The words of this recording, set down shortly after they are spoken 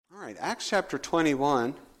right, Acts chapter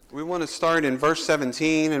 21, we want to start in verse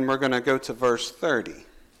 17 and we're going to go to verse 30.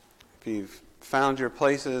 If you've found your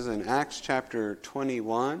places in Acts chapter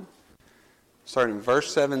 21, start in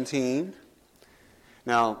verse 17.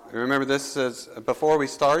 Now, remember this is, before we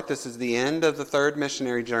start, this is the end of the third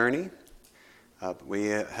missionary journey. We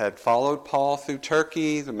had followed Paul through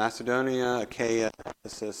Turkey, the Macedonia, Achaia,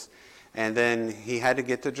 Ephesus, and then he had to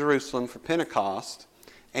get to Jerusalem for Pentecost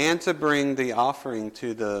and to bring the offering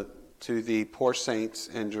to the poor saints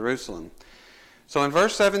in Jerusalem. So in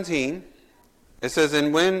verse 17, it says,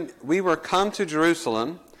 "And when we were come to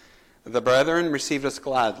Jerusalem, the brethren received us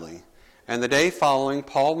gladly. And the day following,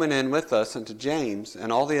 Paul went in with us unto James,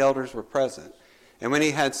 and all the elders were present. And when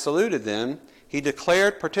he had saluted them, he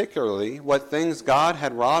declared particularly what things God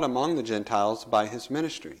had wrought among the Gentiles by his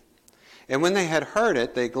ministry. And when they had heard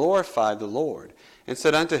it, they glorified the Lord, and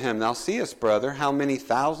said unto him, Thou seest, brother, how many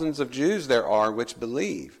thousands of Jews there are which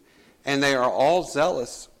believe, and they are all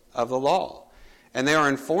zealous of the law. And they are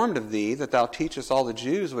informed of thee, that thou teachest all the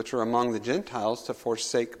Jews which are among the Gentiles to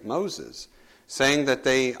forsake Moses, saying that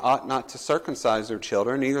they ought not to circumcise their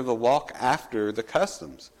children, neither to walk after the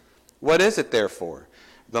customs. What is it therefore?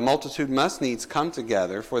 The multitude must needs come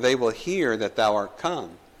together, for they will hear that thou art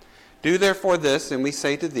come. Do therefore this, and we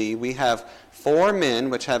say to thee, We have 4 men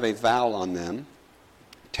which have a vow on them.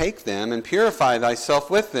 Take them, and purify thyself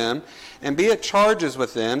with them, and be at charges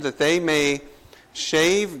with them, that they may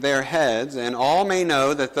shave their heads, and all may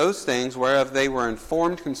know that those things whereof they were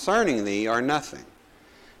informed concerning thee are nothing,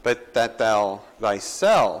 but that thou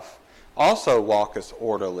thyself also walkest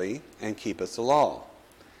orderly, and keepest the law.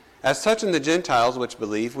 As touching the Gentiles which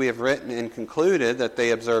believe, we have written and concluded that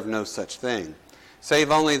they observe no such thing,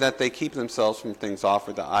 save only that they keep themselves from things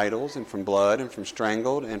offered to idols, and from blood, and from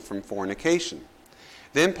strangled, and from fornication.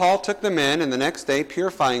 Then Paul took them in, and the next day,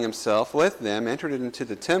 purifying himself with them, entered into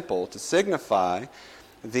the temple to signify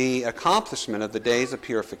the accomplishment of the days of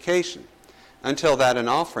purification, until that an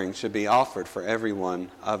offering should be offered for every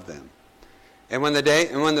one of them. And when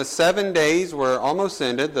the 7 days were almost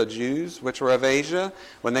ended, the Jews which were of Asia,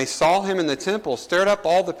 when they saw him in the temple, stirred up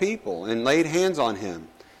all the people, and laid hands on him,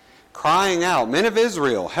 crying out, Men of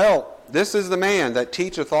Israel, help! This is the man that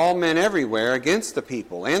teacheth all men everywhere against the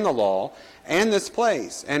people and the law and this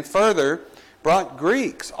place, and further brought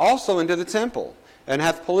Greeks also into the temple, and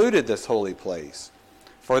hath polluted this holy place.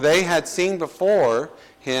 For they had seen before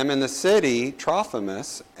him in the city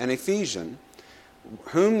Trophimus, an Ephesian,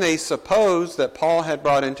 whom they supposed that Paul had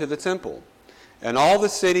brought into the temple. And all the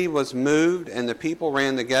city was moved, and the people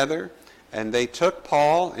ran together, and they took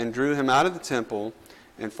Paul and drew him out of the temple,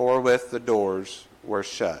 and forthwith the doors were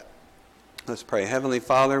shut." Let's pray. Heavenly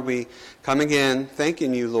Father, we come again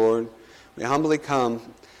thanking you, Lord. We humbly come.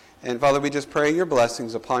 And Father, we just pray your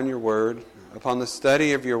blessings upon your word, upon the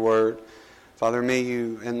study of your word. Father, may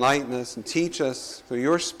you enlighten us and teach us through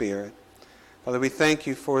your Spirit. Father, we thank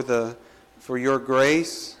you for your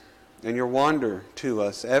grace and your wonder to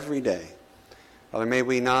us every day. Father, may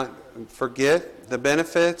we not forget the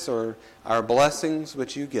benefits or our blessings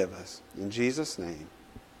which you give us. In Jesus' name,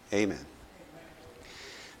 amen.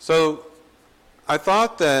 So, I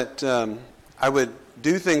thought that I would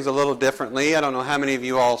do things a little differently. I don't know how many of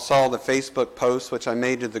you all saw the Facebook post which I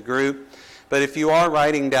made to the group, but if you are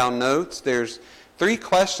writing down notes, there's 3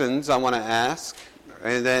 questions I want to ask,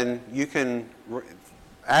 and then you can,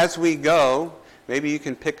 as we go, maybe you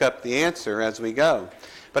can pick up the answer as we go.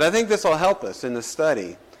 But I think this will help us in the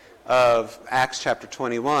study of Acts chapter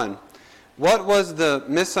 21. What was the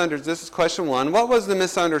this is question 1. What was the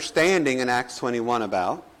misunderstanding in Acts 21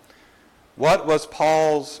 about? What was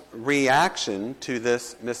Paul's reaction to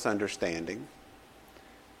this misunderstanding?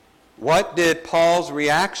 What did Paul's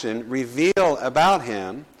reaction reveal about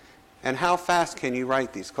him? And how fast can you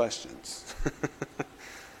write these questions?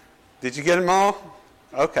 Did you get them all?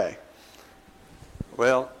 Okay.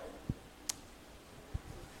 Well,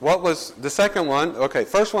 what was the second one? Okay,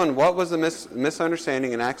 first one, what was the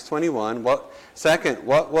misunderstanding in Acts 21? Second,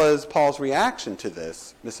 what was Paul's reaction to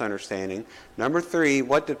this misunderstanding? Number 3,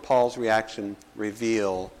 what did Paul's reaction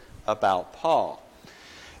reveal about Paul?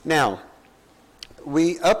 Now,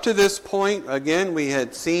 up to this point, again, we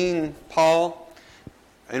had seen Paul,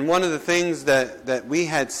 and one of the things that we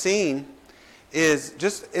had seen is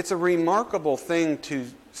just, it's a remarkable thing to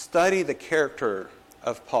study the character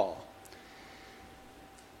of Paul.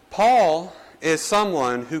 Paul is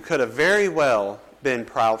someone who could have very well been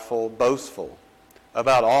proudful, boastful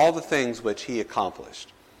about all the things which he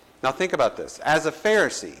accomplished. Now think about this. As a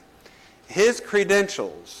Pharisee, his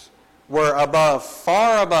credentials were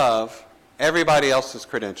far above everybody else's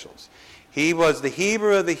credentials. He was the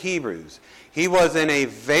Hebrew of the Hebrews. He was in a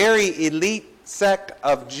very elite sect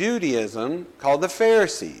of Judaism called the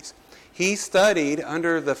Pharisees. He studied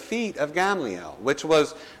under the feet of Gamaliel, which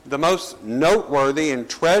was the most noteworthy and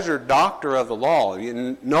treasured doctor of the law.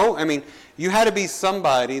 You had to be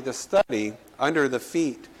somebody to study under the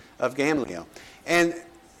feet of Gamaliel. And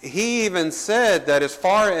he even said that as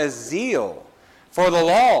far as zeal for the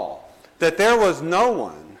law, that there was no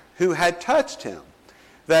one who had touched him,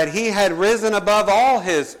 that he had risen above all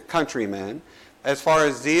his countrymen as far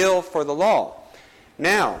as zeal for the law.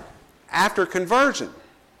 Now, after conversion,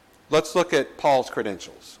 let's look at Paul's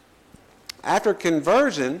credentials. After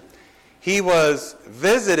conversion, he was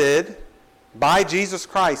visited by Jesus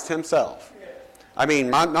Christ himself. I mean,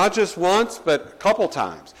 not just once, but a couple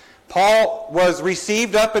times. Paul was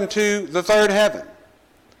received up into the third heaven.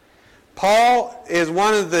 Paul is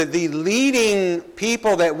one of the leading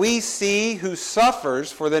people that we see who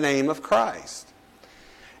suffers for the name of Christ.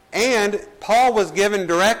 And Paul was given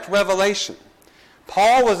direct revelation.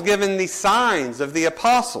 Paul was given the signs of the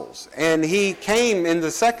apostles, and he came in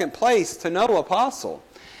the second place to no apostle.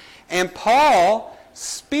 And Paul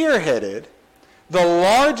spearheaded the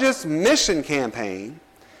largest mission campaign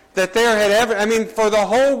that there had ever, for the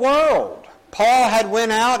whole world. Paul had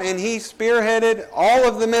went out and he spearheaded all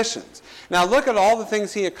of the missions. Now look at all the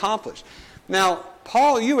things he accomplished. Now,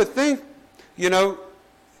 Paul, you would think, he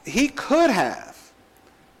could have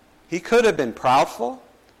been proudful,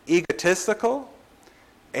 egotistical,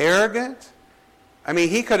 arrogant.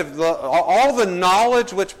 He could have, all the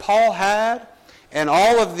knowledge which Paul had and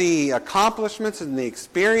all of the accomplishments and the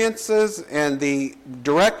experiences and the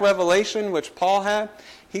direct revelation which Paul had,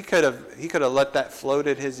 he could have let that float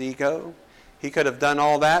at his ego. He could have done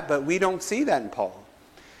all that, but we don't see that in Paul.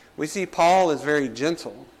 We see Paul is very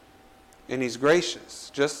gentle and he's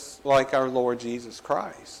gracious, just like our Lord Jesus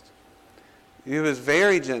Christ. He was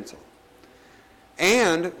very gentle.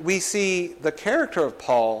 And we see the character of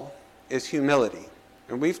Paul is humility.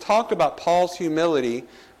 And we've talked about Paul's humility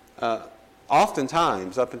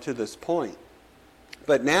oftentimes up until this point.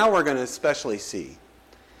 But now we're going to especially see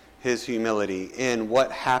his humility in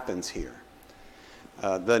what happens here.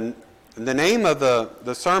 The name of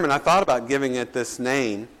the sermon, I thought about giving it this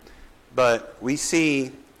name, but we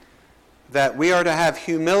see that we are to have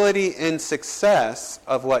humility in success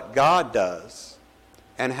of what God does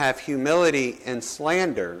and have humility in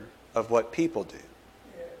slander of what people do.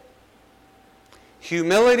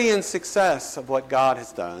 Humility in success of what God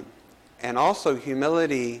has done, and also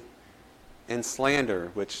humility in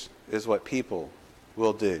slander, which is what people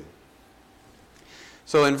will do.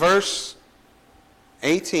 So in verse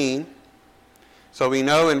 18, so we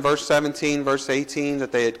know in verse 17, verse 18,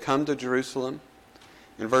 that they had come to Jerusalem.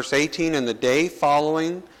 In verse 18, in the day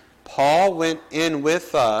following, Paul went in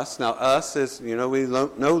with us. Now us is, we know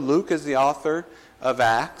Luke is the author of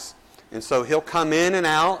Acts. And so he'll come in and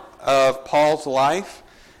out of Paul's life.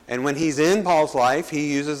 And when he's in Paul's life,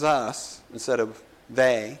 he uses us instead of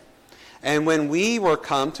they. And when we were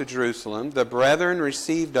come to Jerusalem, the brethren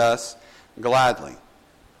received us gladly.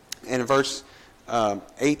 And in verse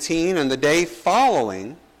 18, and the day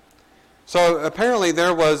following, so apparently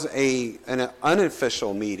there was an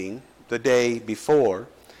unofficial meeting the day before.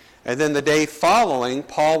 And then the day following,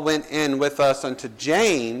 Paul went in with us unto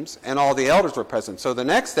James, and all the elders were present. So the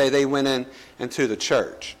next day they went in into the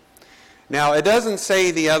church. Now it doesn't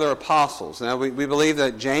say the other apostles. Now we believe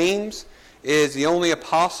that James is the only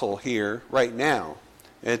apostle here right now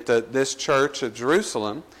at this church of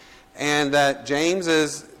Jerusalem, and that James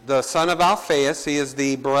is the son of Alphaeus. He is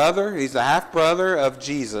the brother, he's the half-brother of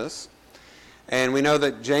Jesus. And we know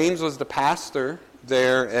that James was the pastor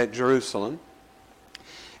there at Jerusalem.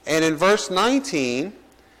 And in verse 19,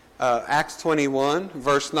 Acts 21,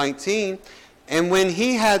 verse 19, and when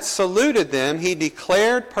he had saluted them, he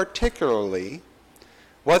declared particularly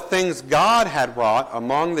what things God had wrought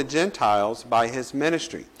among the Gentiles by his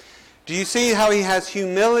ministry. Do you see how he has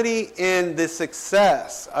humility in the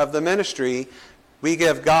success of the ministry? We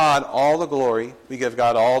give God all the glory. We give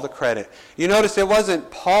God all the credit. You notice it wasn't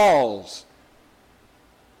Paul's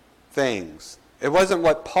things. It wasn't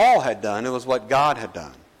what Paul had done. It was what God had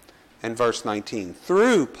done. In verse 19,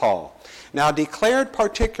 through Paul. Now, declared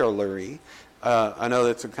particularly, I know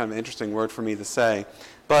that's a kind of interesting word for me to say,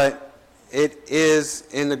 but it is,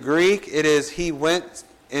 in the Greek, it is he went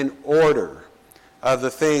in order of the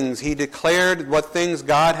things. He declared what things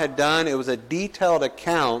God had done. It was a detailed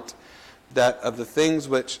account of the things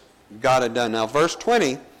which God had done. Now, verse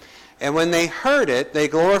 20, and when they heard it, they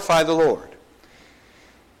glorified the Lord.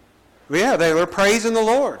 Yeah, they were praising the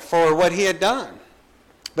Lord for what he had done.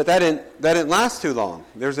 But that didn't last too long.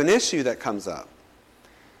 There's an issue that comes up.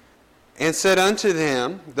 and said unto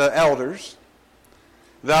them, the elders,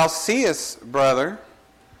 Thou seest, brother,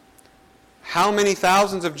 how many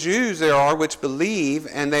thousands of Jews there are which believe,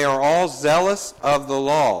 and they are all zealous of the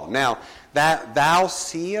law. Now, that thou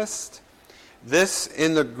seest, this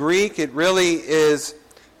in the Greek, it really is,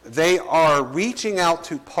 they are reaching out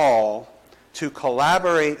to Paul to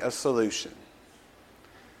collaborate a solution.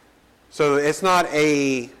 So it's not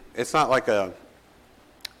like a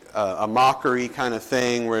mockery kind of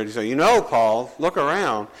thing where you say, Paul, look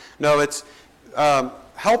around. No, it's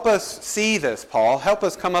help us see this, Paul. Help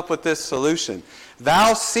us come up with this solution.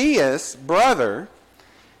 Thou seest, brother,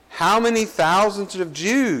 how many thousands of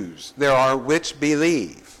Jews there are which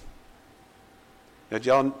believe. Did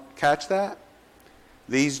y'all catch that?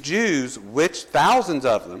 These Jews, which thousands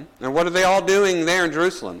of them, and what are they all doing there in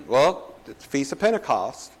Jerusalem? Well, it's the Feast of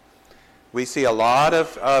Pentecost. We see a lot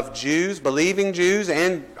of Jews, believing Jews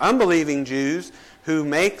and unbelieving Jews, who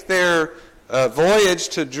make their voyage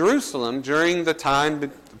to Jerusalem during the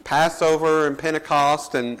time, Passover and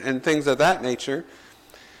Pentecost and things of that nature.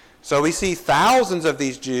 So we see thousands of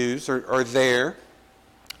these Jews are there,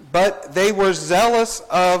 but they were zealous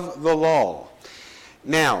of the law.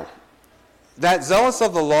 Now, that zealous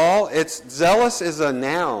of the law, zealous is a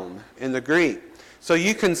noun in the Greek. So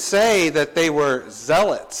you can say that they were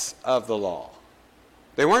zealots of the law.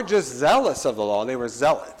 They weren't just zealous of the law, they were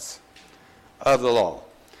zealots of the law.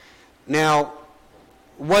 Now,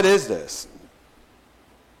 what is this?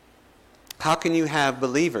 How can you have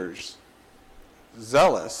believers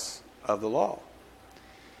zealous of the law?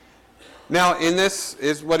 Now, in this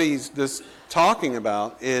is what he's just talking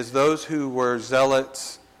about, is those who were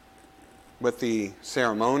zealots with the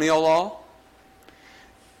ceremonial law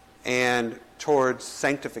and towards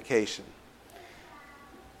sanctification.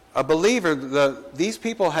 A believer, these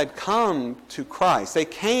people had come to Christ. They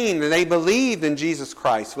came and they believed in Jesus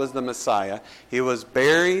Christ was the Messiah. He was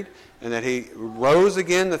buried and that he rose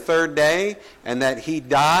again the third day and that he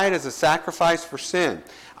died as a sacrifice for sin.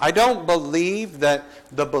 I don't believe that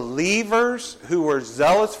the believers who were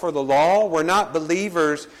zealous for the law were not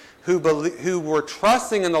believers who were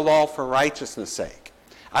trusting in the law for righteousness' sake.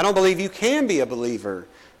 I don't believe you can be a believer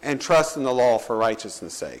and trust in the law for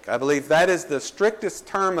righteousness' sake. I believe that is the strictest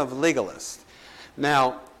term of legalist.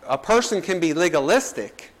 Now, a person can be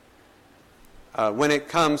legalistic when it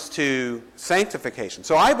comes to sanctification.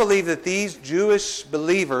 So I believe that these Jewish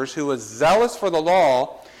believers who were zealous for the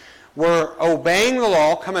law were obeying the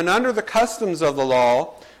law, coming under the customs of the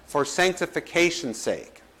law for sanctification's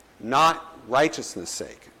sake, not righteousness'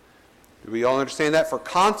 sake. Do we all understand that? For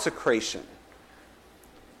consecration.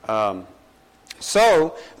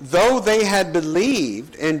 So, though they had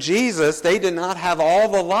believed in Jesus, they did not have all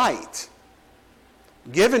the light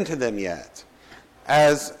given to them yet,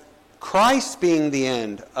 as Christ being the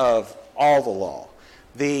end of all the law,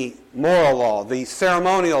 the moral law, the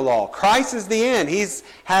ceremonial law. Christ is the end. He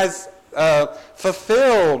has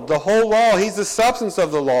fulfilled the whole law. He's the substance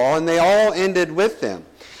of the law, and they all ended with them.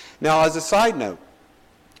 Now, as a side note,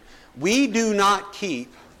 we do not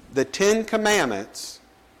keep the 10 Commandments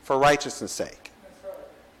for righteousness' sake.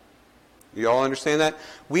 You all understand that?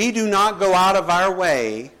 We do not go out of our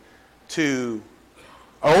way to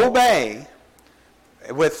obey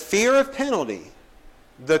with fear of penalty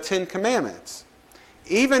the 10 Commandments,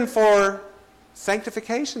 even for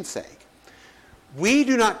sanctification's sake. We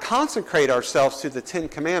do not consecrate ourselves to the 10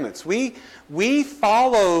 Commandments. We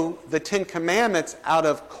follow the 10 Commandments out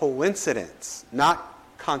of coincidence, not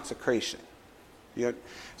consecration.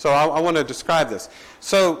 So I want to describe this.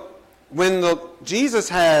 So when Jesus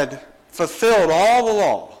had fulfilled all the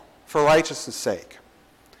law for righteousness' sake,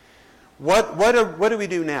 what do we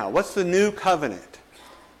do now? What's the new covenant?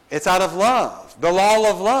 It's out of love, the law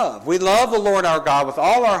of love. We love the Lord our God with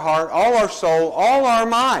all our heart, all our soul, all our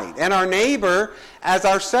might, and our neighbor as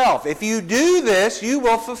ourselves. If you do this, you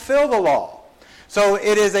will fulfill the law. So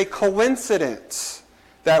it is a coincidence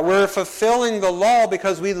that we're fulfilling the law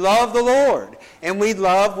because we love the Lord. And we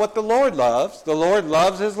love what the Lord loves. The Lord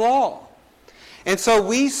loves His law. And so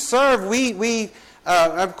we serve,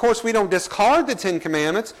 of course we don't discard the 10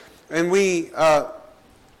 Commandments, and we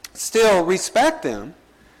still respect them,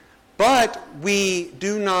 but we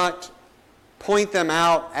do not point them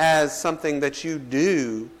out as something that you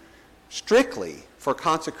do strictly for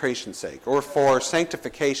consecration's sake or for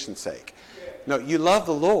sanctification's sake. No, you love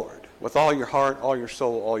the Lord with all your heart, all your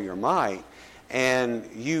soul, all your might, and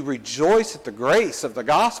you rejoice at the grace of the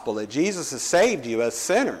gospel that Jesus has saved you as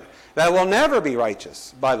sinner that will never be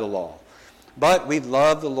righteous by the law. But we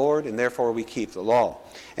love the Lord, and therefore we keep the law.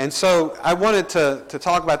 And so I wanted to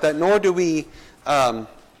talk about that, nor do we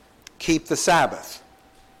keep the Sabbath.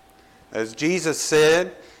 As Jesus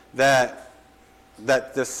said that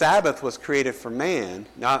the Sabbath was created for man,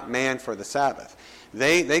 not man for the Sabbath.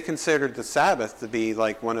 They considered the Sabbath to be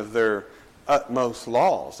like one of their utmost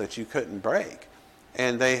laws that you couldn't break.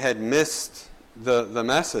 And they had missed the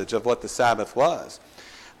message of what the Sabbath was.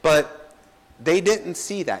 But they didn't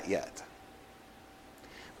see that yet.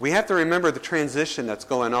 We have to remember the transition that's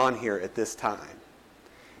going on here at this time.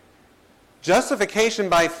 Justification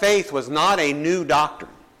by faith was not a new doctrine,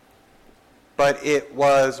 but it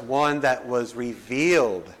was one that was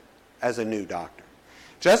revealed as a new doctrine.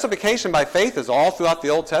 Justification by faith is all throughout the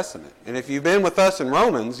Old Testament. And if you've been with us in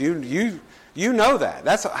Romans, you know that.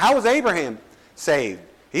 How was Abraham saved?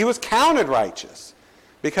 He was counted righteous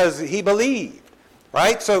because he believed.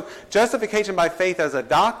 Right? So justification by faith as a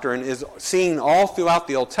doctrine is seen all throughout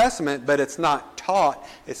the Old Testament, but it's not taught,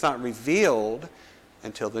 it's not revealed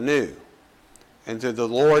until the New. And the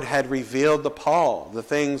Lord had revealed to Paul the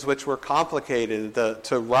things which were complicated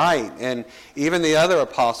to write, and even the other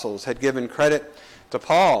apostles had given credit to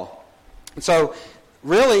Paul. So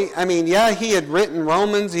really, he had written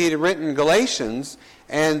Romans, he had written Galatians,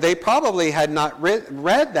 and they probably had not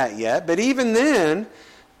read that yet, but even then,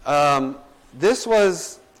 this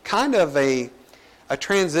was kind of a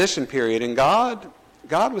transition period, and God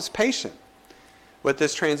was patient with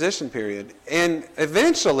this transition period. And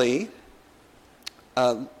eventually,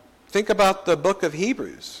 think about the book of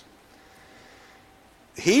Hebrews.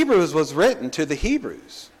 Hebrews was written to the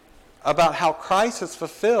Hebrews about how Christ has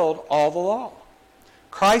fulfilled all the law.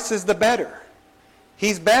 Christ is the better.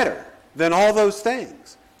 He's better than all those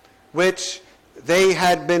things, which they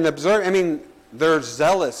had been observing. They're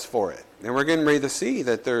zealous for it. And we're getting ready to see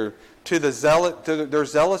that they're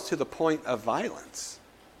zealous to the point of violence.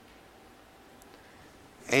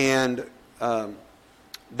 And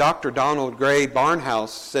Dr. Donald Gray Barnhouse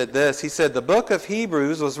said this. He said, the book of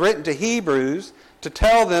Hebrews was written to Hebrews to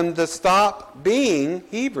tell them to stop being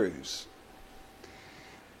Hebrews.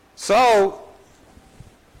 So,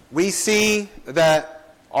 we see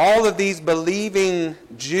that all of these believing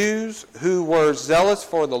Jews who were zealous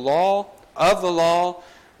for the law,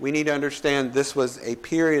 we need to understand this was a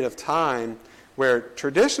period of time where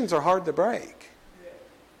traditions are hard to break.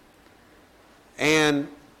 And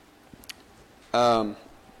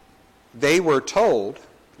they were told,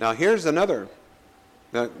 now here's another,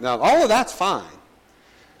 now all of that's fine.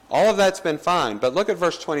 All of that's been fine, but look at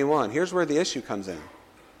verse 21. Here's where the issue comes in.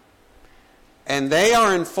 And they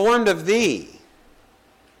are informed of thee.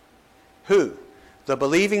 Who? The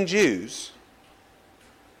believing Jews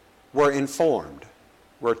were informed,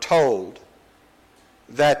 were told,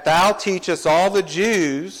 that thou teachest all the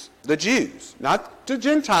Jews, not the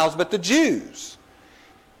Gentiles, but the Jews.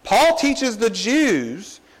 Paul teaches the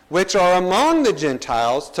Jews, which are among the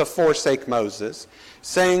Gentiles, to forsake Moses,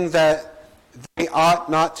 saying that they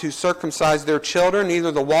ought not to circumcise their children,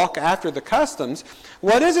 neither to walk after the customs.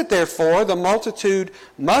 What is it, therefore? The multitude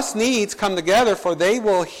must needs come together, for they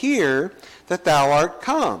will hear that thou art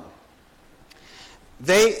come.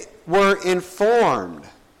 They were informed.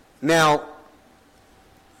 Now,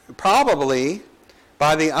 probably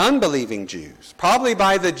by the unbelieving Jews, probably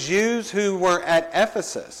by the Jews who were at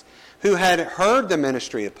Ephesus, who had heard the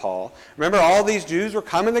ministry of Paul. Remember, all these Jews were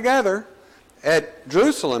coming together at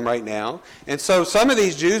Jerusalem right now. And so some of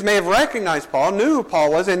these Jews may have recognized Paul, knew who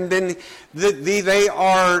Paul was, and then they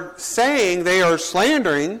are saying, they are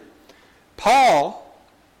slandering Paul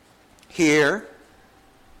here,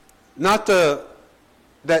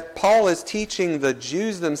 that Paul is teaching the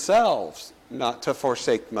Jews themselves not to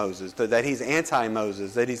forsake Moses, that he's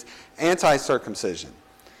anti-Moses, that he's anti-circumcision.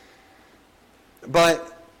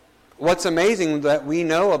 But what's amazing that we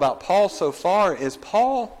know about Paul so far is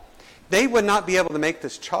they would not be able to make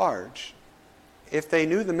this charge if they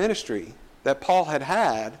knew the ministry that Paul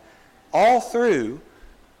had all through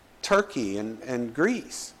Turkey and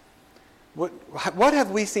Greece. What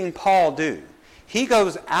have we seen Paul do? He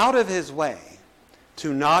goes out of his way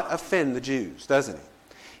to not offend the Jews, doesn't he?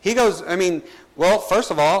 He goes,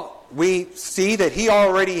 first of all, we see that he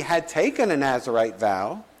already had taken a Nazirite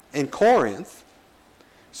vow in Corinth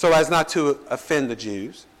so as not to offend the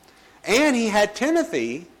Jews. And he had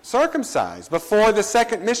Timothy circumcised before the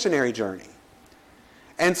second missionary journey.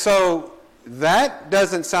 And so that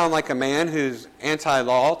doesn't sound like a man who's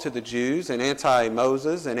anti-law to the Jews and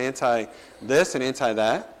anti-Moses and anti-this and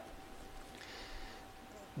anti-that.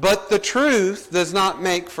 But the truth does not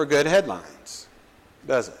make for good headlines,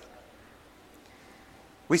 does it?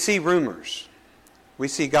 We see rumors. We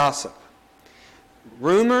see gossip.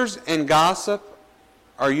 Rumors and gossip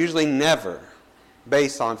are usually never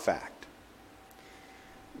based on fact.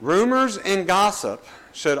 Rumors and gossip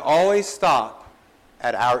should always stop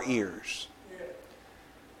at our ears.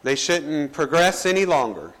 They shouldn't progress any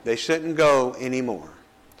longer. They shouldn't go anymore.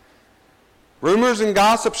 Rumors and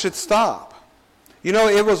gossip should stop. You know,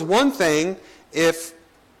 it was one thing if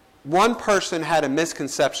one person had a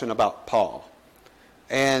misconception about Paul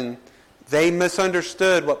and they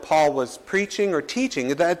misunderstood what Paul was preaching or teaching.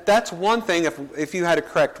 That's one thing if you had to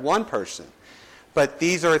correct one person. But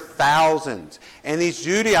these are thousands. And these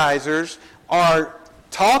Judaizers are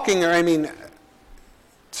talking,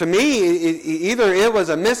 to me, either it was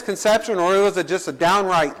a misconception or it was just a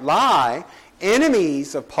downright lie.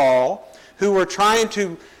 Enemies of Paul who were trying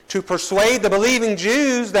to persuade the believing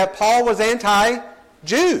Jews that Paul was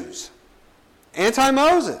anti-Jews,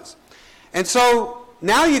 anti-Moses. And so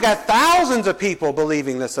now you got thousands of people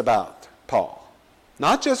believing this about Paul,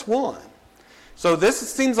 not just one. So this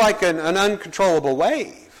seems like an uncontrollable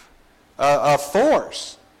wave of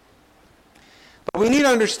force. But we need to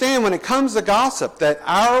understand when it comes to gossip that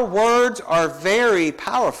our words are very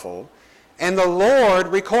powerful and the Lord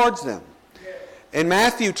records them. In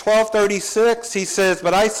Matthew 12:36 he says,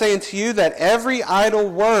 "But I say unto you that every idle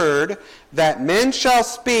word that men shall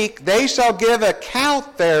speak, they shall give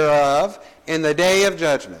account thereof in the day of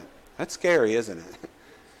judgment." That's scary, isn't it?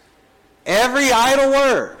 Every idle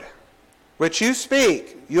word which you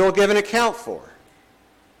speak, you'll give an account for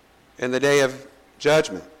in the day of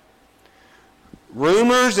judgment.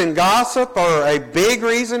 Rumors and gossip are a big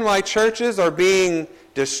reason why churches are being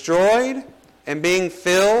destroyed and being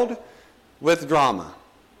filled with drama.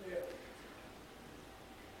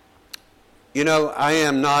 You know, I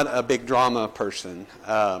am not a big drama person.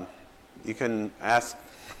 You can ask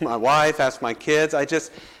my wife, ask my kids.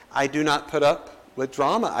 I do not put up with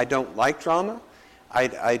drama. I don't like drama.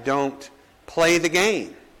 I don't play the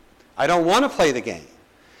game. I don't want to play the game.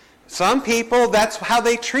 Some people, that's how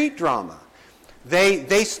they treat drama.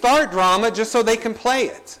 They start drama just so they can play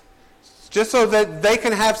it. Just so that they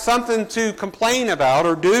can have something to complain about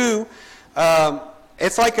or do.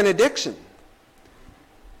 It's like an addiction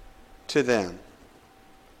to them.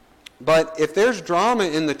 But if there's drama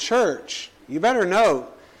in the church, you better know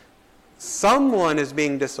someone is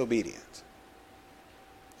being disobedient.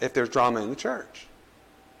 If there's drama in the church.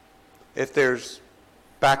 If there's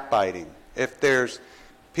backbiting. If there's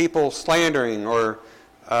people slandering or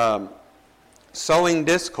sowing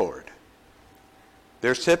discord.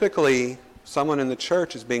 There's typically someone in the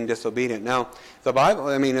church is being disobedient. Now, the Bible,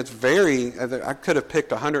 it's very, I could have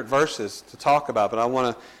picked 100 verses to talk about,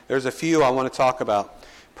 but there's a few I want to talk about.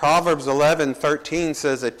 Proverbs 11:13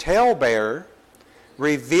 says, "A talebearer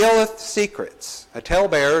revealeth secrets." A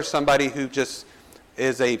talebearer is somebody who just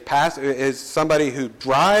is somebody who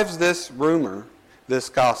drives this rumor, this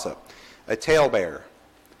gossip. A talebearer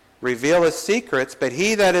revealeth secrets, but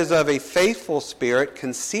he that is of a faithful spirit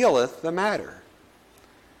concealeth the matter.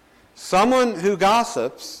 Someone who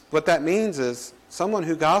gossips, what that means is someone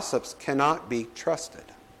who gossips cannot be trusted.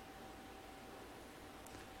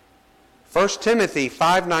 1 Timothy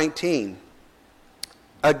 5:19,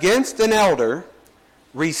 "Against an elder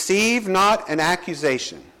receive not an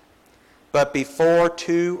accusation, but before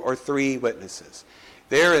 2 or 3 witnesses."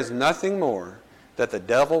 There is nothing more that the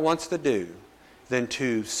devil wants to do than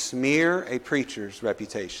to smear a preacher's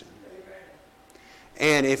reputation.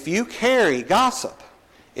 And if you carry gossip,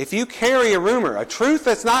 if you carry a rumor, a truth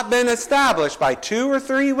that's not been established by 2 or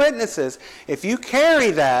 3 witnesses, if you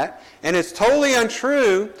carry that and it's totally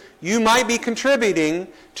untrue, you might be contributing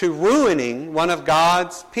to ruining one of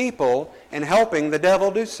God's people and helping the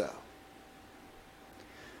devil do so.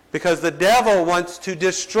 Because the devil wants to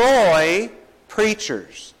destroy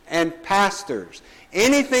preachers and pastors,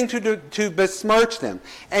 anything to besmirch them.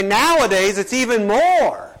 And nowadays it's even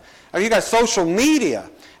more. You got social media.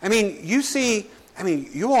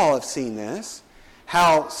 You all have seen this,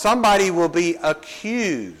 how somebody will be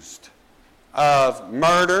accused of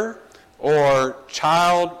murder or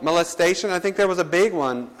child molestation. I think there was a big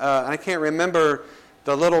one. I can't remember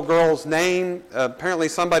the little girl's name. Apparently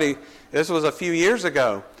this was a few years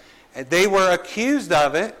ago. They were accused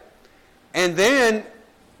of it, and then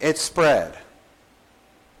it spread.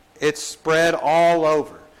 It spread all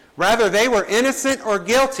over. Rather, they were innocent or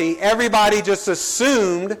guilty. Everybody just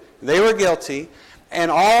assumed they were guilty.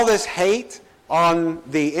 And all this hate on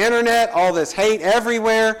the internet, all this hate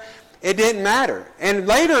everywhere, it didn't matter. And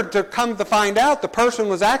later, to come to find out, the person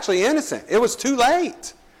was actually innocent. It was too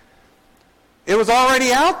late. It was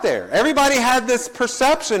already out there. Everybody had this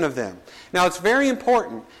perception of them. Now, it's very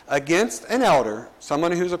important against an elder,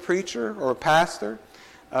 someone who's a preacher or a pastor,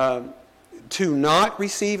 to not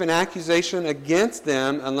receive an accusation against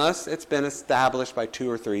them unless it's been established by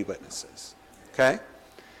 2 or 3 witnesses. Okay?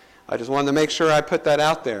 I just wanted to make sure I put that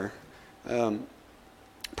out there.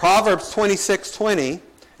 Proverbs 26:20.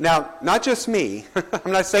 Now, not just me.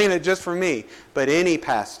 I'm not saying it just for me, but any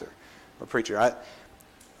pastor or preacher.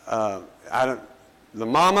 The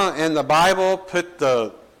mama and the Bible put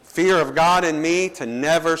the fear of God in me to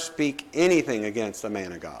never speak anything against a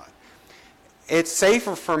man of God. It's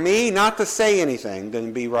safer for me not to say anything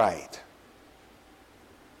than be right.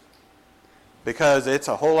 Because it's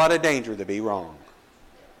a whole lot of danger to be wrong.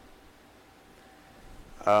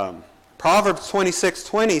 Proverbs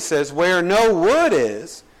 26:20 says, "Where no wood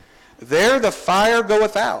is, there the fire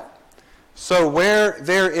goeth out. So where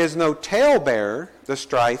there is no talebearer, the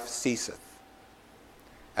strife ceaseth.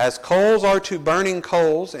 As coals are to burning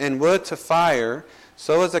coals, and wood to fire,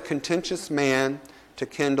 so is a contentious man to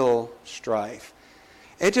kindle strife."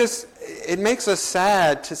 It makes us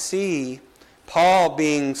sad to see Paul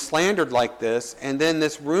being slandered like this, and then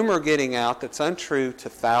this rumor getting out that's untrue to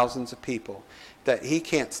thousands of people, that he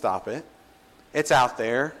can't stop it. It's out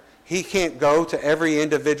there. He can't go to every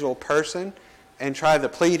individual person and try to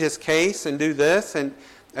plead his case and do this. And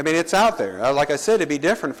it's out there. Like I said, it'd be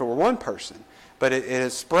different if it were one person. But it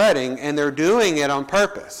is spreading, and they're doing it on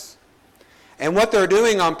purpose. And what they're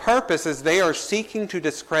doing on purpose is they are seeking to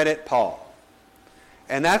discredit Paul.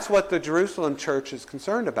 And that's what the Jerusalem church is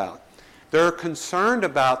concerned about. They're concerned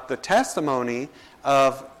about the testimony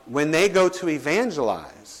of when they go to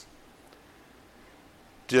evangelize.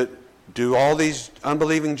 Do all these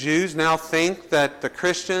unbelieving Jews now think that the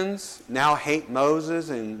Christians now hate Moses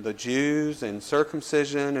and the Jews and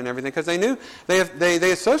circumcision and everything? Because they knew,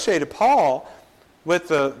 they associated Paul with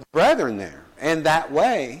the brethren there. And that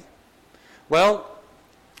way, well,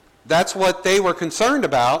 that's what they were concerned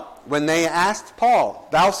about when they asked Paul,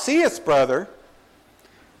 "Thou seest, brother,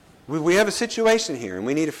 we have a situation here and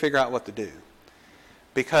we need to figure out what to do."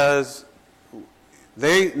 Because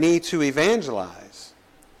they need to evangelize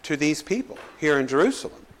to these people here in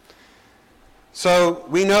Jerusalem. So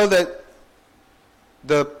we know that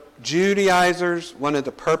the Judaizers wanted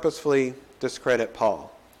to purposefully discredit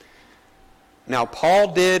Paul. Now, Paul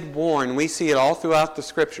did warn, we see it all throughout the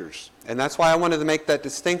Scriptures, and that's why I wanted to make that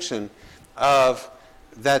distinction of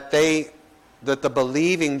that the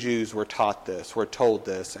believing Jews were taught this, were told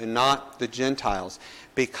this, and not the Gentiles,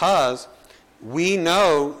 because we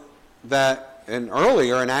know that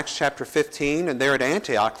earlier in Acts chapter 15 and there at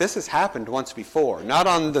Antioch, this has happened once before. Not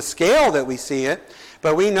on the scale that we see it,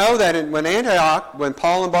 but we know that when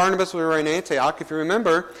Paul and Barnabas were in Antioch, if you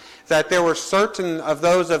remember, that there were certain of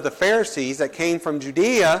those of the Pharisees that came from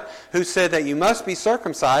Judea who said that you must be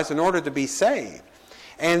circumcised in order to be saved.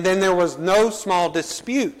 And then there was no small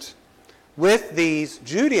dispute with these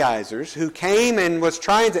Judaizers who came and was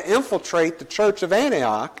trying to infiltrate the church of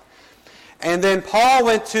Antioch. And then Paul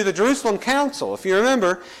went to the Jerusalem council, if you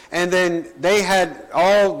remember, and then they had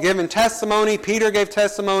all given testimony. Peter gave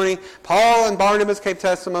testimony. Paul and Barnabas gave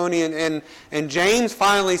testimony. And James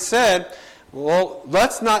finally said, well,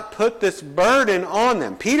 let's not put this burden on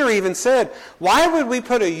them. Peter even said, why would we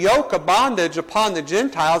put a yoke of bondage upon the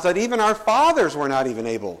Gentiles that even our fathers were not even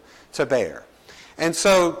able to bear? And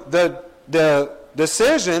so the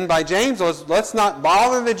decision by James was, let's not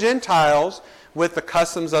bother the Gentiles with the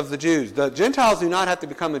customs of the Jews. The Gentiles do not have to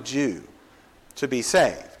become a Jew to be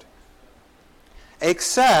saved,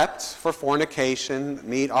 except for fornication,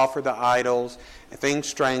 meat offered to idols, things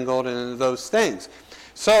strangled, and those things.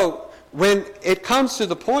 So when it comes to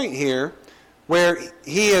the point here where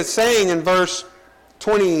he is saying in verse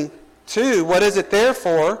 22, what is it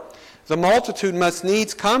therefore? The multitude must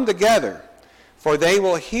needs come together, for they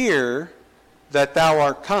will hear that thou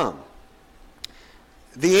art come.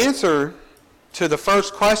 The answer to the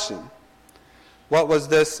first question, what was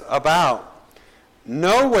this about?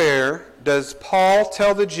 Nowhere does Paul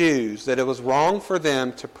tell the Jews that it was wrong for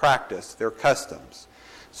them to practice their customs,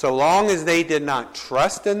 so long as they did not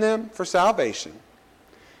trust in them for salvation,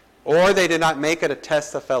 or they did not make it a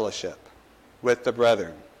test of fellowship with the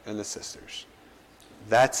brethren and the sisters.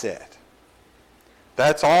 That's it.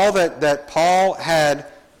 That's all that Paul had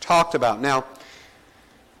talked about. Now,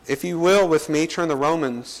 if you will, with me, turn to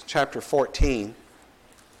Romans chapter 14.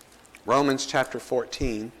 Romans chapter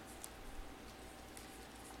 14.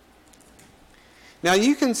 Now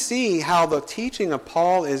you can see how the teaching of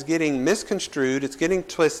Paul is getting misconstrued, it's getting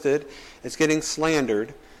twisted, it's getting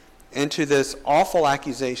slandered into this awful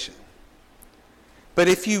accusation. But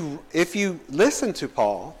if you listen to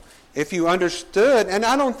Paul, if you understood, and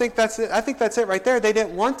I don't think that's it. I think that's it right there. They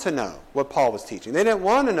didn't want to know what Paul was teaching. They didn't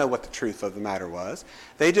want to know what the truth of the matter was.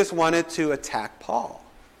 They just wanted to attack Paul.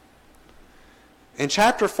 In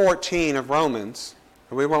chapter 14 of Romans,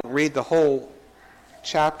 we won't read the whole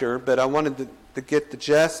chapter, but I wanted to get the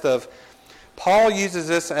gist of Paul uses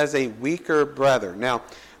this as a weaker brother. Now,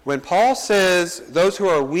 when Paul says those who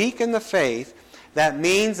are weak in the faith, that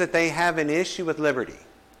means that they have an issue with liberty.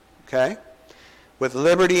 Okay? With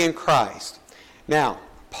liberty in Christ. Now,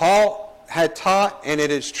 Paul had taught, and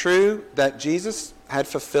it is true, that Jesus had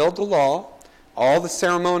fulfilled the law, all the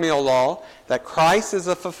ceremonial law, that Christ is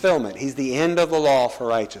a fulfillment. He's the end of the law for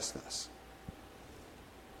righteousness.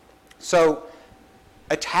 So,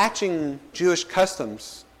 attaching Jewish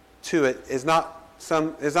customs to it is not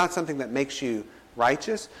something that makes you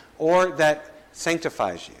righteous or that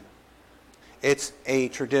sanctifies you. It's a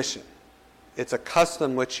tradition. It's a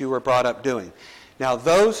custom which you were brought up doing. Now,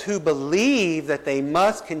 those who believe that they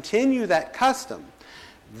must continue that custom,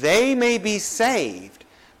 they may be saved,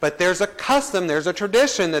 but there's a custom, there's a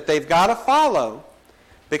tradition that they've got to follow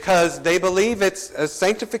because they believe it's a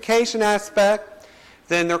sanctification aspect.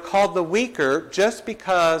 Then they're called the weaker just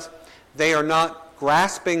because they are not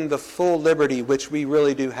grasping the full liberty which we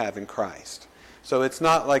really do have in Christ. So it's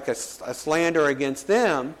not like a slander against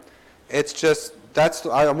them. It's just,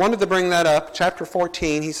 I wanted to bring that up. Chapter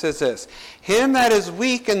 14, he says this, "Him that is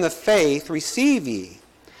weak in the faith receive ye,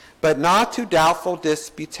 but not to doubtful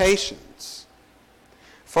disputations.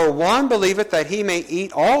 For one believeth that he may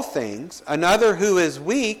eat all things, another who is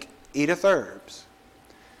weak eateth herbs."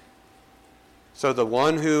 So the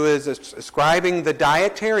one who is ascribing the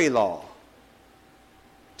dietary law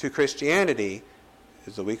to Christianity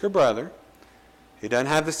is the weaker brother. He doesn't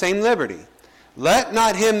have the same liberty. "Let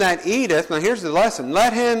not him that eateth," now here's the lesson,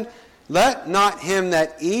 let not him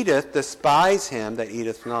that eateth despise him that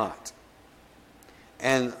eateth not.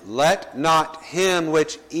 And let not him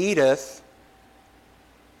which eateth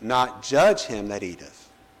not judge him that eateth,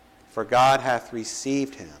 for God hath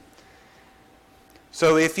received him.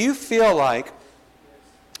 So if you feel like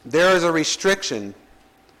there is a restriction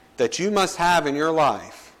that you must have in your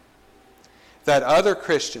life that other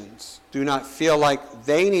Christians do not feel like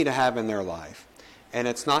they need to have in their life, and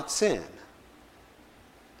it's not sin,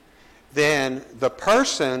 then the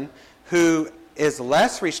person who is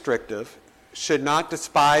less restrictive should not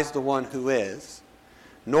despise the one who is,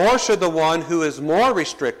 nor should the one who is more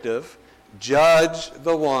restrictive judge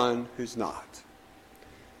the one who's not.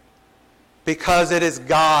 Because it is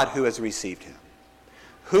God who has received him.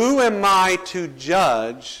 Who am I to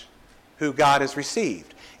judge who God has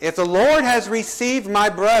received? If the Lord has received my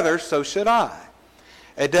brother, so should I.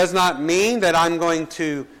 It does not mean that I'm going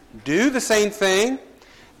to do the same thing.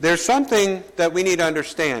 There's something that we need to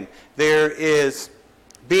understand. There is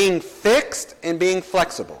being fixed and being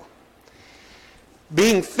flexible.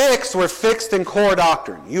 Being fixed, we're fixed in core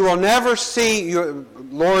doctrine. You will never see,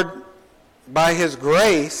 Lord, by His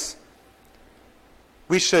grace,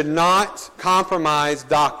 we should not compromise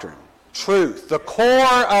doctrine, truth, the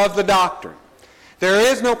core of the doctrine. There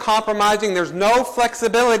is no compromising. There's no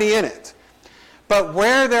flexibility in it. But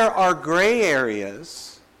where there are gray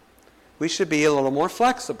areas, we should be a little more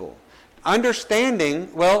flexible.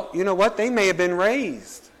 Understanding, well, you know what? They may have been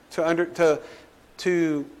raised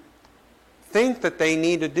to think that they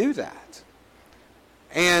need to do that.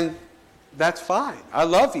 And that's fine. I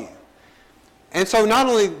love you. And so not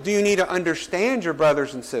only do you need to understand your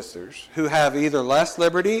brothers and sisters who have either less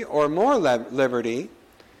liberty or more liberty,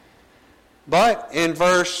 but in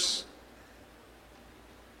verse,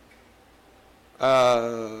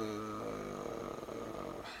 I'm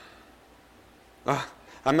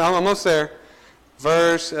almost there.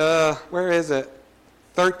 Verse, where is it?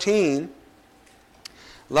 13.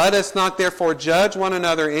 "Let us not therefore judge one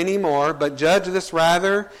another any more, but judge this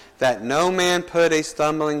rather, that no man put a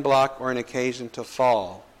stumbling block or an occasion to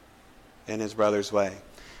fall in his brother's way."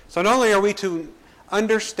 So not only are we to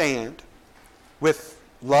understand with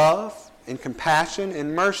love and compassion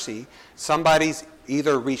and mercy somebody's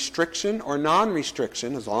either restriction or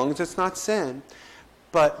non-restriction, as long as it's not sin,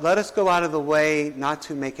 but let us go out of the way not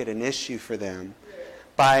to make it an issue for them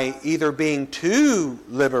by either being too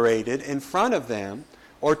liberated in front of them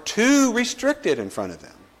or too restricted in front of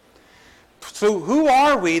them. So who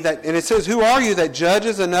are we that, and it says, "Who are you that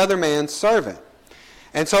judges another man's servant?"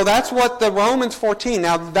 And so that's what the Romans 14,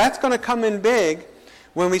 now that's going to come in big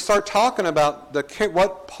when we start talking about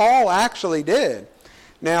what Paul actually did.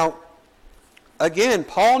 Now, again,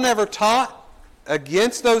 Paul never taught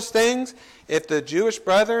against those things. If the Jewish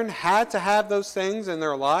brethren had to have those things in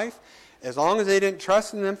their life, as long as they didn't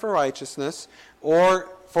trust in them for righteousness or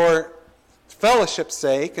for fellowship's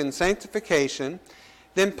sake and sanctification,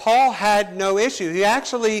 then Paul had no issue. He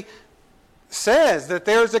actually says that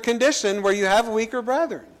there's a condition where you have weaker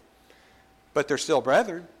brethren, but they're still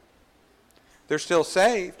brethren. They're still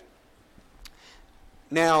saved.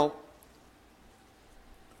 Now,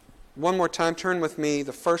 one more time, turn with me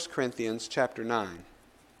to 1 Corinthians chapter 9.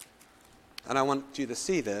 And I want you to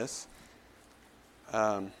see this.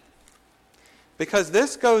 Because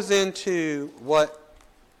this goes into what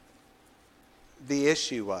the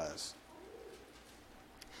issue was.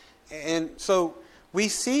 And so we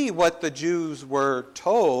see what the Jews were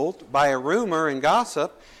told by a rumor and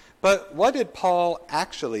gossip, but what did Paul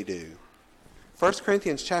actually do? 1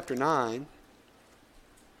 Corinthians chapter 9.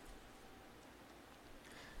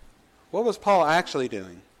 What was Paul actually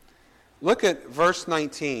doing? Look at verse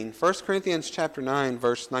 19. 1 Corinthians chapter 9,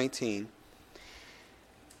 verse 19.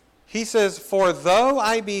 He says, "For though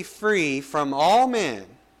I be free from all men,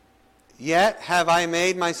 yet have I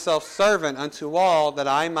made myself servant unto all, that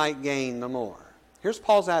I might gain the more." Here's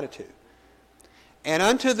Paul's attitude. "And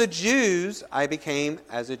unto the Jews I became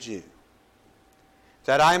as a Jew,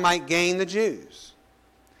 that I might gain the Jews.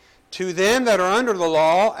 To them that are under the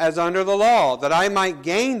law, as under the law, that I might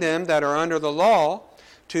gain them that are under the law.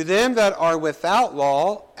 To them that are without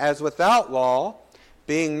law, as without law,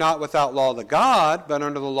 being not without law to God, but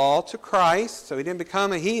under the law to Christ." So he didn't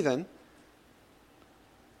become a heathen.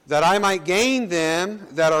 "That I might gain them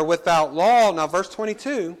that are without law." Now verse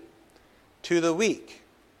 22. "To the weak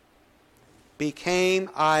became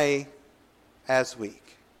I as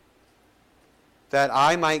weak, that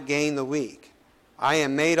I might gain the weak. I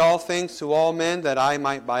am made all things to all men, that I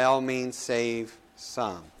might by all means save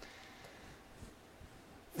some."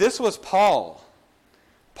 This was Paul.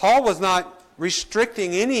 Paul was not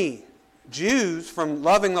restricting any Jews from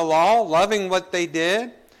loving the law, loving what they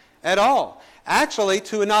did at all. Actually,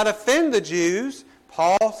 to not offend the Jews,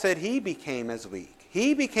 Paul said he became as weak.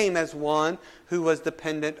 He became as one who was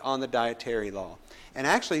dependent on the dietary law. And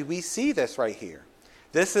actually, we see this right here.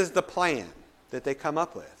 This is the plan that they come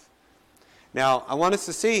up with. Now, I want us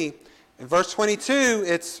to see, in verse 22,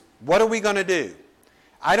 it's, what are we going to do?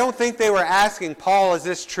 I don't think they were asking, Paul, is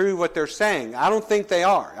this true what they're saying? I don't think they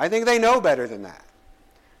are. I think they know better than that.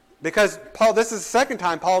 Because Paul, this is the second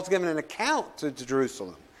time Paul's given an account to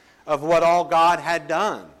Jerusalem of what all God had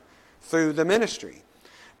done through the ministry.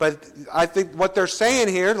 But I think what they're saying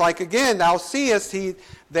here, like again, thou seest,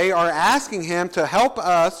 they are asking him to help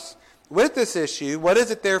us with this issue. What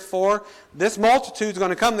is it therefore? This multitude's going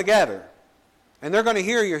to come together. And they're going to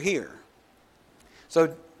hear you're here.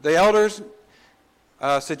 So the elders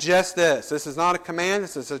suggest this. This is not a command,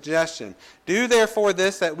 this is a suggestion. "Do therefore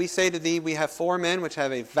this, that we say to thee, we have 4 men which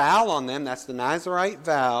have a vow on them." That's the Nazirite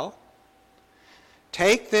vow.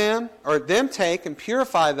 "Take them, or them take, and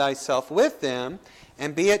purify thyself with them,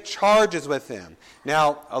 and be at charges with them."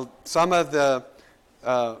 Now, some of the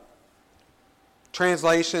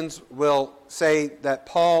translations will say that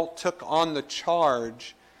Paul took on the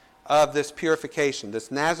charge of this purification, this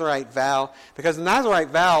Nazirite vow, because the Nazirite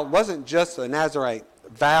vow wasn't just a Nazirite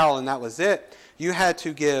vow and that was it. You had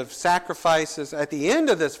to give sacrifices at the end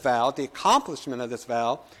of this vow, at the accomplishment of this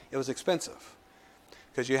vow. It was expensive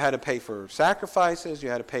because you had to pay for sacrifices, you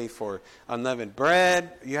had to pay for unleavened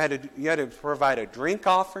bread, you had to provide a drink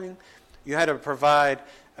offering, you had to provide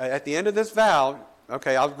at the end of this vow.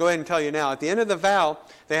 Okay, I'll go ahead and tell you now. At the end of the vow,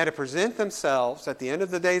 they had to present themselves at the end of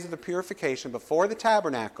the days of the purification before the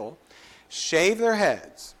tabernacle, shave their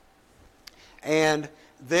heads, and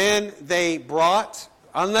then they brought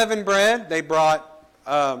unleavened bread. They brought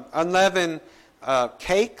unleavened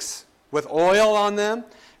cakes with oil on them.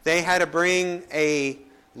 They had to bring a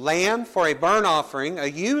lamb for a burnt offering, a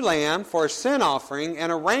ewe lamb for a sin offering, and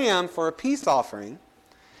a ram for a peace offering.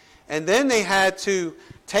 And then they had to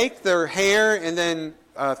take their hair and then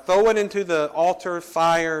throw it into the altar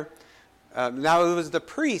fire. Now, it was the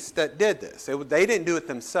priests that did this. They didn't do it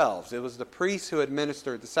themselves. It was the priests who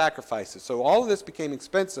administered the sacrifices. So all of this became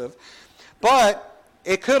expensive. But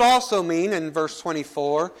it could also mean, in verse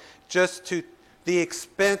 24, just to the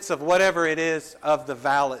expense of whatever it is of the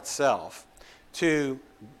vow itself, to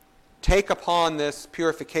take upon this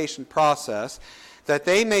purification process, that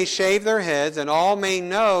they may shave their heads, and all may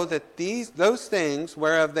know that those things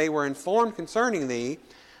whereof they were informed concerning thee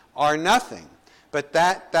are nothing, but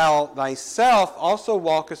that thou thyself also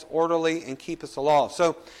walkest orderly and keepest the law.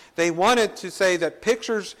 So they wanted to say that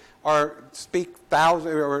pictures speak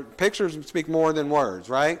more than words,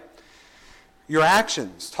 right? Your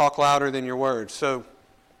actions talk louder than your words. So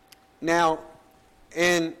now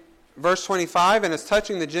in verse 25, "And as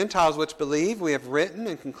touching the Gentiles which believe, we have written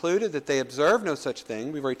and concluded that they observe no such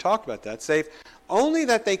thing." We've already talked about that. Save only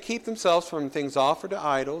that they keep themselves from things offered to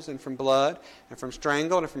idols, and from blood, and from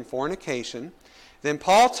strangle, and from fornication. Then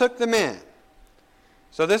Paul took them in.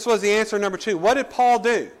 So this was the answer number 2. What did Paul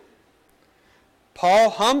do?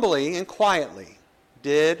 Paul humbly and quietly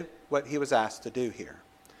did what he was asked to do here.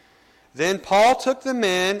 Then Paul took the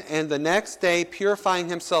men, and the next day, purifying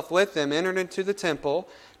himself with them, entered into the temple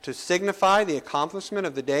to signify the accomplishment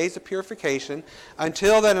of the days of purification,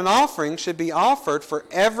 until that an offering should be offered for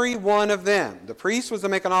every one of them. The priest was to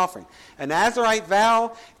make an offering. A Nazirite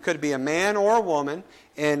vow could be a man or a woman,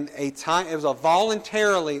 and it was a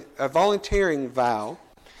volunteering vow,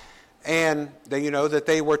 and that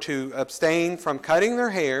they were to abstain from cutting their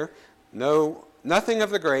hair, nothing of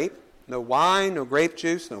the grape, no wine, no grape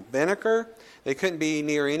juice, no vinegar. They couldn't be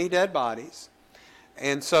near any dead bodies.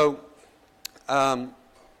 And so, and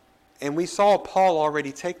we saw Paul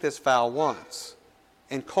already take this vow once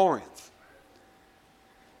in Corinth.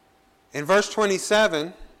 In verse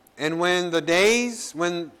 27, and when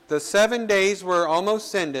the 7 days were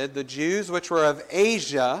almost ended, the Jews which were of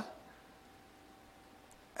Asia,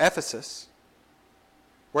 Ephesus,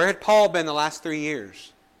 where had Paul been the last 3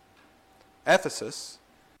 years? Ephesus.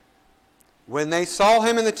 When they saw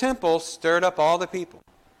him in the temple, stirred up all the people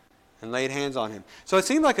and laid hands on him. So it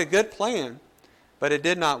seemed like a good plan, but it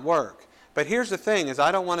did not work. But here's the thing, is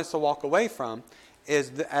I don't want us to walk away from, is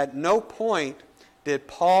that at no point did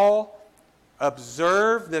Paul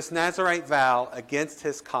observe this Nazirite vow against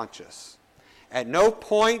his conscience. At no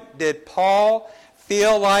point did Paul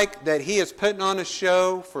feel like that he is putting on a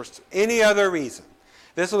show for any other reason.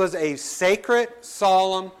 This was a sacred,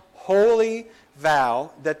 solemn, holy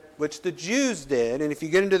vow which the Jews did, and if you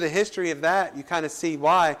get into the history of that, you kind of see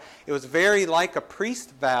why. It was very like a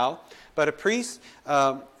priest vow, but a priest,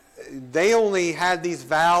 they only had these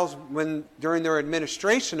vows during their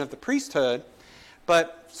administration of the priesthood,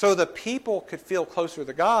 but so the people could feel closer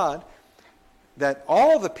to God, that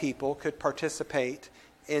all the people could participate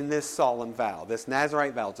in this solemn vow, this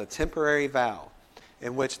Nazirite vow. It's a temporary vow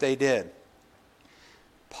in which they did.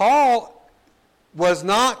 Paul was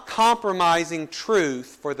not compromising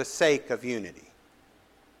truth for the sake of unity.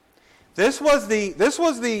 This was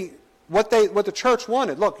what the church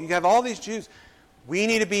wanted. Look, you have all these Jews. We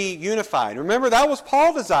need to be unified. Remember, that was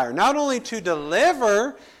Paul's desire, not only to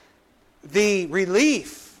deliver the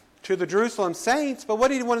relief to the Jerusalem saints, but what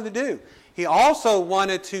did he want to do? He also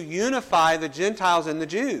wanted to unify the Gentiles and the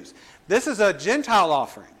Jews. This is a Gentile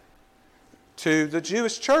offering to the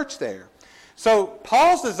Jewish church there. So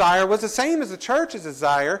Paul's desire was the same as the church's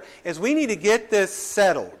desire, is we need to get this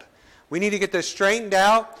settled. We need to get this straightened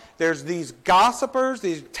out. There's these gossipers,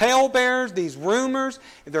 these talebearers, these rumors.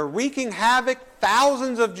 They're wreaking havoc.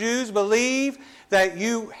 Thousands of Jews believe that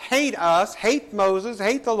you hate us, hate Moses,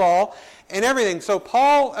 hate the law, and everything. So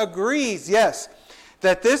Paul agrees, yes,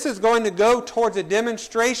 that this is going to go towards a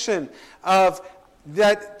demonstration of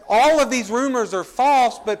that all of these rumors are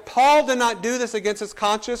false, but Paul did not do this against his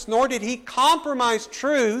conscience, nor did he compromise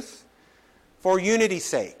truth for unity's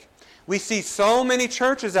sake. We see so many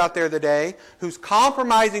churches out there today who's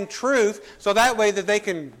compromising truth so that way that they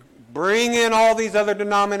can bring in all these other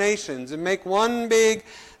denominations and make one big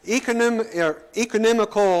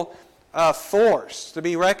economical force to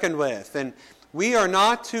be reckoned with. And we are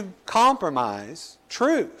not to compromise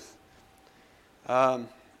truth.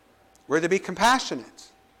 We're to be compassionate,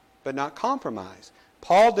 but not compromise.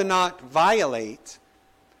 Paul did not violate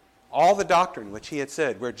all the doctrine which he had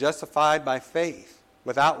said. We're justified by faith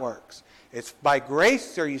without works. It's by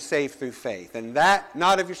grace are you saved through faith, and that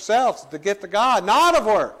not of yourselves, the gift of God, not of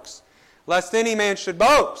works, lest any man should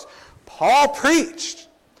boast. Paul preached,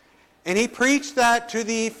 and he preached that to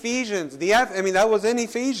the Ephesians. That was in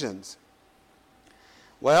Ephesians.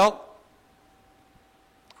 Well,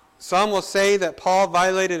 some will say that Paul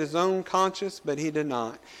violated his own conscience, but he did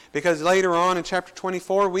not. Because later on in chapter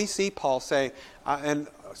 24, we see Paul say, and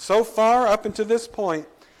so far up until this point,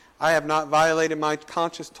 I have not violated my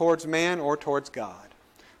conscience towards man or towards God.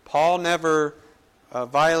 Paul never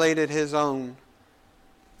violated his own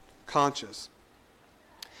conscience.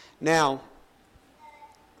 Now,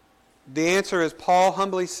 the answer is Paul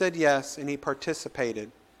humbly said yes, and he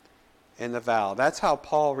participated in the vow. That's how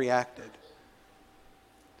Paul reacted.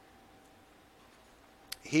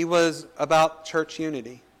 He was about church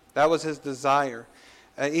unity. That was his desire.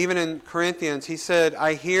 Even in Corinthians, he said,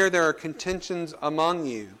 I hear there are contentions among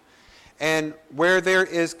you. And where there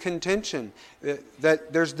is contention,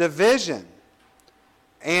 that there's division.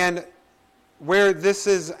 And where this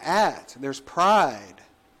is at, there's pride.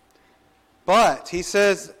 But he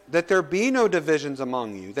says that there be no divisions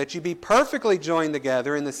among you, that you be perfectly joined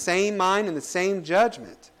together in the same mind and the same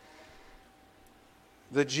judgment.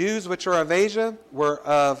 The Jews which are of Asia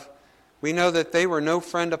we know that they were no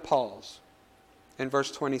friend of Paul's in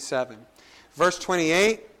verse 27. Verse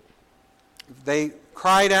 28, they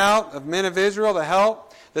cried out of men of Israel to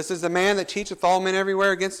help. This is the man that teacheth all men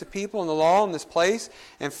everywhere against the people and the law in this place,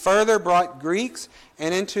 and further brought Greeks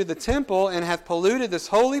and into the temple, and hath polluted this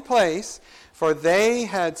holy place. For they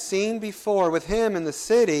had seen before with him in the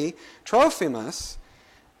city Trophimus,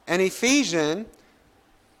 an Ephesian,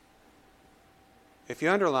 if you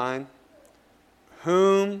underline,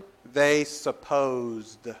 whom they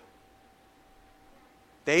supposed.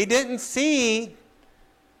 They didn't see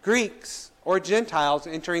Greeks or Gentiles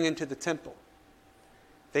entering into the temple.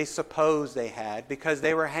 They supposed they had because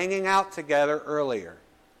they were hanging out together earlier.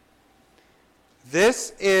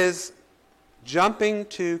 This is jumping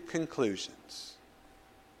to conclusions.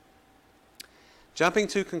 Jumping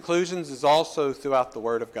to conclusions is also throughout the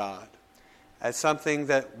Word of God as something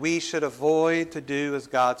that we should avoid to do as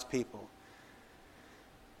God's people.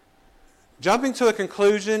 Jumping to a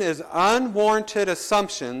conclusion is unwarranted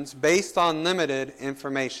assumptions based on limited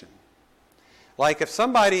information. Like if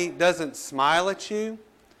somebody doesn't smile at you,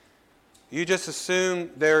 you just assume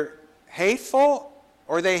they're hateful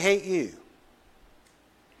or they hate you.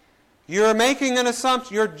 You're making an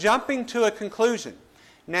assumption. You're jumping to a conclusion.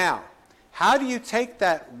 Now, how do you take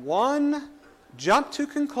that one jump to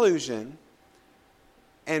conclusion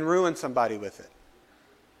and ruin somebody with it?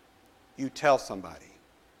 You tell somebody.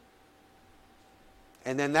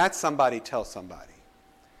 And then that somebody tells somebody.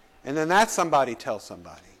 And then that somebody tells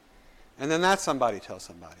somebody. And then that somebody tells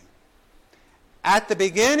somebody. At the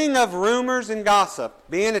beginning of rumors and gossip,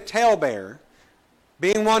 being a talebearer,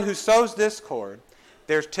 being one who sows discord,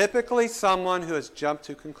 there's typically someone who has jumped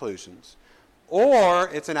to conclusions. Or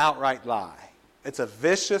it's an outright lie. It's a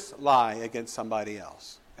vicious lie against somebody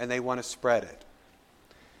else. And they want to spread it.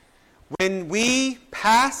 When we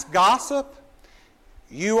pass gossip,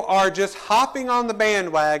 you are just hopping on the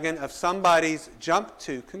bandwagon of somebody's jump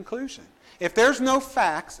to conclusion. If there's no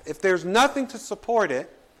facts, if there's nothing to support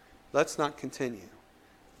it, let's not continue.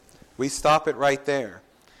 We stop it right there.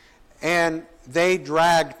 And they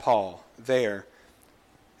dragged Paul there.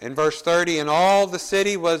 In verse 30, and all the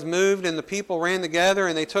city was moved, and the people ran together,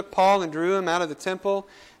 and they took Paul and drew him out of the temple,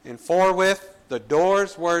 and forthwith the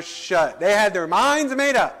doors were shut. They had their minds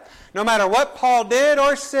made up. No matter what Paul did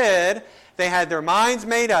or said, they had their minds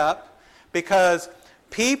made up, because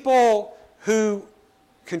people who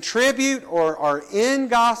contribute or are in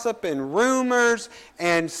gossip and rumors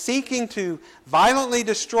and seeking to violently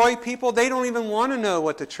destroy people, they don't even want to know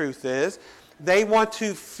what the truth is. They want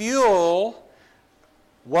to fuel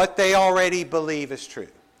what they already believe is true,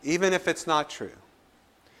 even if it's not true.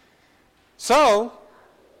 So,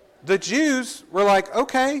 the Jews were like,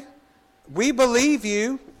 okay, we believe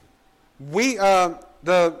you. We,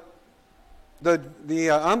 the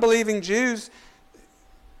unbelieving Jews,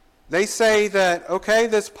 they say that, okay,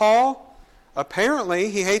 this Paul,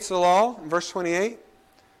 apparently he hates the law, in verse 28,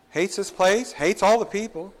 hates this place, hates all the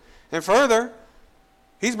people, and further,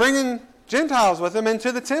 he's bringing Gentiles with him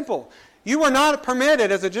into the temple. You were not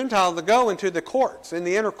permitted as a Gentile to go into the courts, in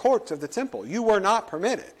the inner courts of the temple. You were not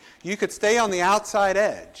permitted. You could stay on the outside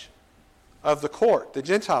edge of the court, the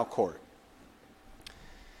Gentile court.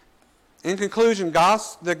 In conclusion,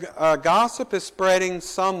 gossip is spreading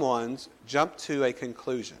someone's jump to a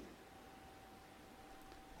conclusion.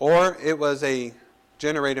 Or it was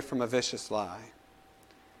generated from a vicious lie.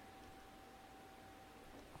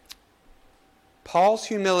 Paul's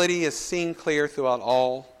humility is seen clear throughout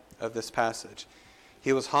all of this passage.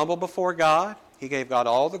 He was humble before God. He gave God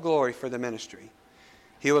all the glory for the ministry.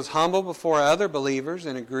 He was humble before other believers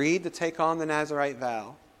and agreed to take on the Nazirite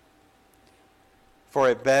vow for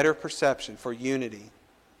a better perception, for unity.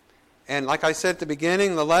 And like I said at the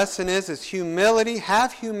beginning, the lesson is humility.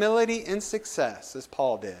 Have humility in success, as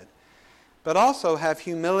Paul did. But also have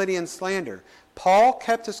humility in slander. Paul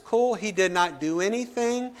kept his cool. He did not do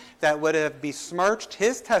anything that would have besmirched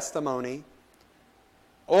his testimony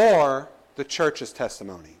or the church's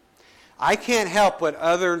testimony. I can't help what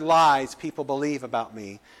other lies people believe about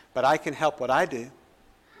me, but I can help what I do.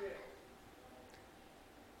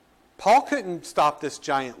 Paul couldn't stop this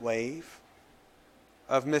giant wave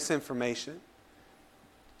of misinformation.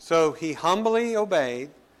 So he humbly obeyed,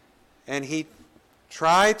 and he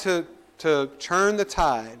tried to turn the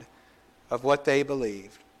tide of what they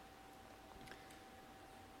believed.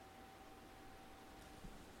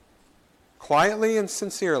 Quietly and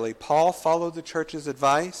sincerely, Paul followed the church's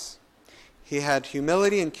advice. He had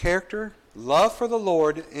humility and character, love for the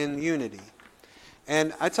Lord, and unity.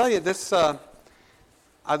 And I tell you, this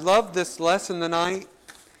I love this lesson tonight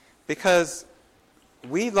because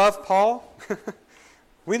we love Paul.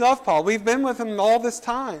 We love Paul. We've been with him all this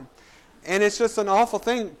time. And it's just an awful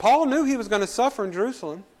thing. Paul knew he was going to suffer in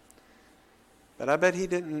Jerusalem. But I bet he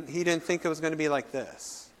didn't think it was going to be like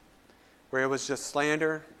this, where it was just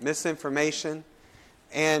slander, misinformation,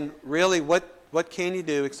 and really what can you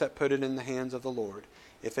do except put it in the hands of the Lord?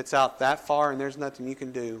 If it's out that far and there's nothing you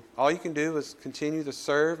can do, all you can do is continue to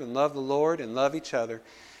serve and love the Lord and love each other.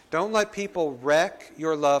 Don't let people wreck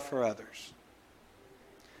your love for others.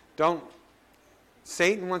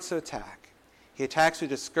 Satan wants to attack. He attacks through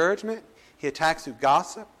discouragement. He attacks through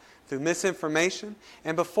gossip, through misinformation.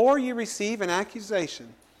 And before you receive an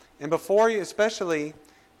accusation, and before you,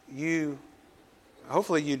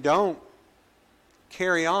 hopefully you don't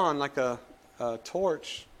carry on like a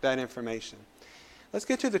torch that information. Let's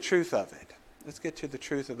get to the truth of it. Let's get to the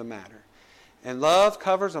truth of the matter. And love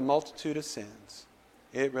covers a multitude of sins.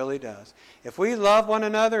 It really does. If we love one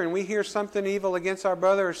another and we hear something evil against our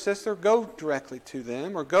brother or sister, go directly to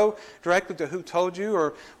them, or go directly to who told you,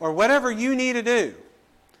 or whatever you need to do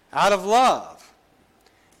out of love.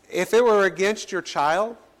 If it were against your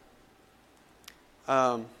child,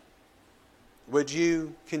 would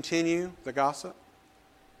you continue the gossip?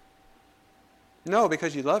 No,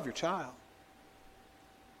 because you love your child.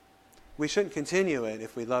 We shouldn't continue it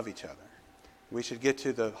if we love each other. We should get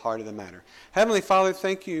to the heart of the matter. Heavenly Father,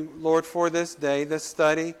 thank you, Lord, for this day, this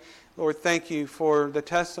study. Lord, thank you for the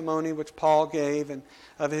testimony which Paul gave and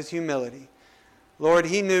of his humility. Lord,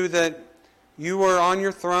 he knew that you were on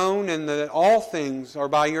your throne and that all things are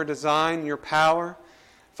by your design, your power.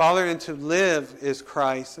 Father, and to live is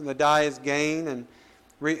Christ and to die is gain. And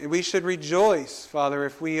we should rejoice, Father,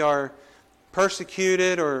 if we are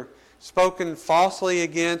persecuted or spoken falsely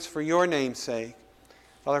against for your name's sake.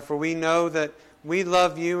 Father, for we know that we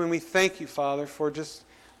love you, and we thank you, Father, for just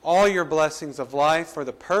all your blessings of life, for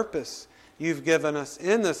the purpose you've given us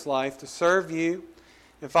in this life to serve you.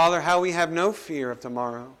 And Father, how we have no fear of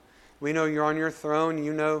tomorrow. We know you're on your throne.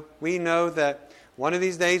 We know that one of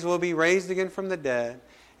these days we'll be raised again from the dead,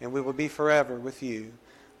 and we will be forever with you.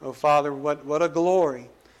 Oh, Father, what a glory.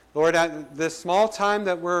 Lord, at this small time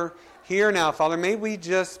that we're here now, Father, may we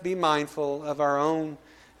just be mindful of our own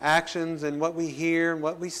actions and what we hear and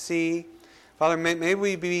what we see. Father, may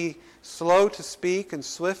we be slow to speak and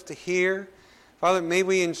swift to hear. Father, may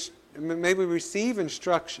we receive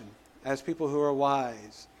instruction as people who are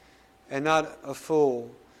wise and not a fool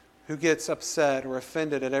who gets upset or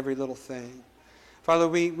offended at every little thing. Father,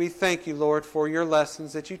 we thank you, Lord, for your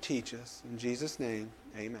lessons that you teach us. In Jesus' name,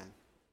 amen.